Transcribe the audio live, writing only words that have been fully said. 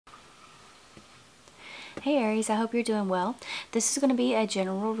Hey Aries, I hope you're doing well. This is going to be a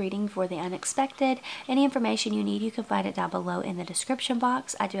general reading for the unexpected. Any information you need, you can find it down below in the description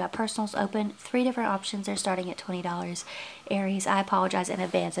box. I do have personals open, 3 different options. They're starting at $20. Aries, I apologize in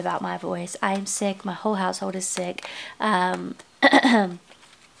advance about my voice. I am sick. My whole household is sick.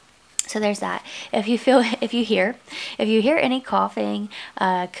 So there's that. If you hear any coughing,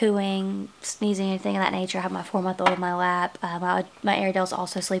 cooing, sneezing, anything of that nature, I have my 4-month-old in my lap. My Airedale's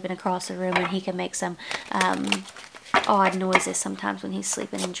also sleeping across the room, and he can make some odd noises sometimes when he's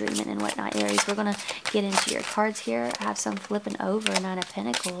sleeping and dreaming and whatnot. Aries, we're gonna get into your cards here. I have some flipping over. 9 of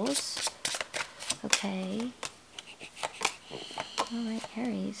Pentacles. Okay. All right,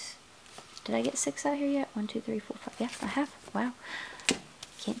 Aries. Did I get 6 out here yet? 1, 2, 3, 4, 5. Yeah, I have. Wow.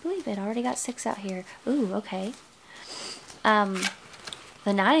 Can't believe it. I already got 6 out here. Ooh, okay. The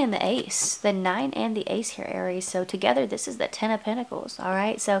 9 and the Ace. The 9 and the Ace here, Aries. So together, this is the 10 of Pentacles. All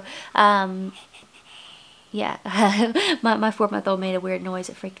right. So, yeah, my 4-month-old made a weird noise.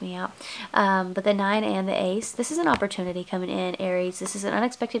 It freaked me out. But the 9 and the Ace, this is an opportunity coming in, Aries. This is an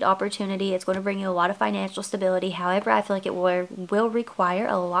unexpected opportunity. It's going to bring you a lot of financial stability. However, I feel like it will require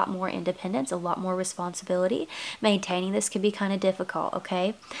a lot more independence, a lot more responsibility. Maintaining this can be kind of difficult,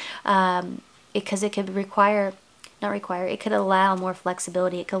 okay? Because it could it could allow more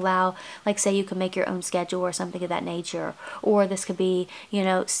flexibility. It could allow, like, say you could make your own schedule or something of that nature. Or this could be, you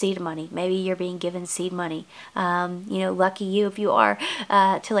know, seed money. Maybe you're being given seed money. You know, lucky you if you are,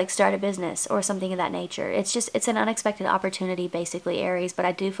 to like start a business or something of that nature. It's an unexpected opportunity, basically, Aries. But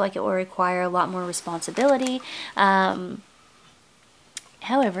I do feel like it will require a lot more responsibility. However,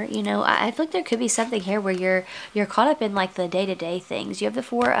 you know, I feel like there could be something here where you're caught up in like the day-to-day things. You have the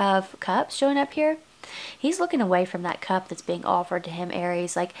 4 of Cups showing up here. He's looking away from that cup that's being offered to him,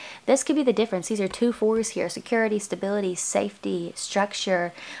 Aries. Like, this could be the difference. These are 2 4s here. Security, stability, safety,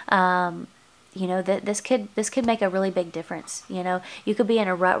 structure. You know, this could make a really big difference. You know, you could be in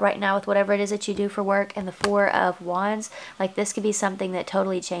a rut right now with whatever it is that you do for work. And the 4 of Wands, like, this could be something that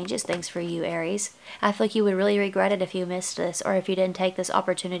totally changes things for you, Aries. I feel like you would really regret it if you missed this, or if you didn't take this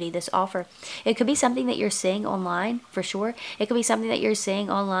opportunity, this offer. It could be something that you're seeing online, for sure. It could be something that you're seeing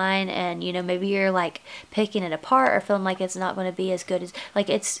online, and, you know, maybe you're like picking it apart or feeling like it's not going to be as good as, like,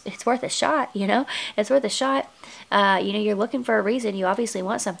 it's worth a shot. You know, it's worth a shot. You know, you're looking for a reason. You obviously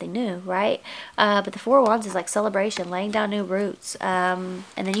want something new, right? But the 4 of Wands is like celebration, laying down new roots. And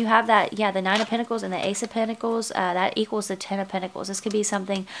then you have that, yeah, the 9 of Pentacles and the Ace of Pentacles. That equals the 10 of Pentacles. This could be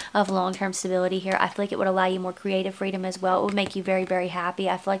something of long-term stability here. I feel like it would allow you more creative freedom as well. It would make you very, very happy.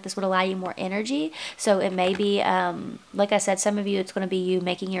 I feel like this would allow you more energy. So it may be, like I said, some of you, it's going to be you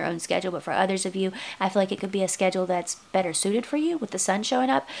making your own schedule. But for others of you, I feel like it could be a schedule that's better suited for you with the Sun showing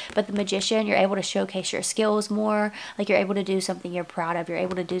up. But the Magician, you're able to showcase your skills more. Like, you're able to do something you're proud of. You're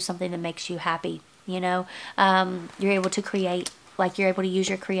able to do something that makes you happy. You know, you're able to create, like, you're able to use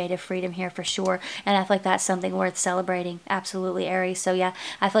your creative freedom here for sure. And I feel like that's something worth celebrating. Absolutely, Aries. So yeah,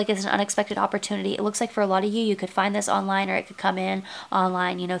 I feel like it's an unexpected opportunity. It looks like for a lot of you, you could find this online, or it could come in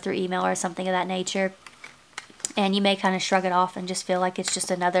online, you know, through email or something of that nature. And you may kind of shrug it off and just feel like it's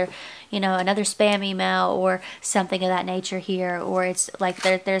just another, you know, another spam email or something of that nature here. Or it's like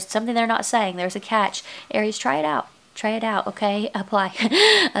there's something they're not saying. There's a catch. Aries, try it out. Try it out, okay? Apply.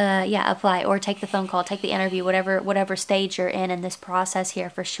 Yeah, apply. Or take the phone call, take the interview, whatever stage you're in this process here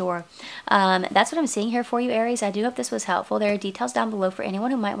for sure. That's what I'm seeing here for you, Aries. I do hope this was helpful. There are details down below for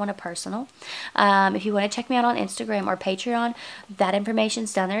anyone who might want a personal. If you want to check me out on Instagram or Patreon, that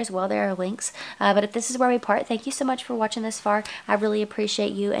information's down there as well. There are links. But if this is where we part, thank you so much for watching this far. I really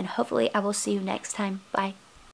appreciate you, and hopefully I will see you next time. Bye.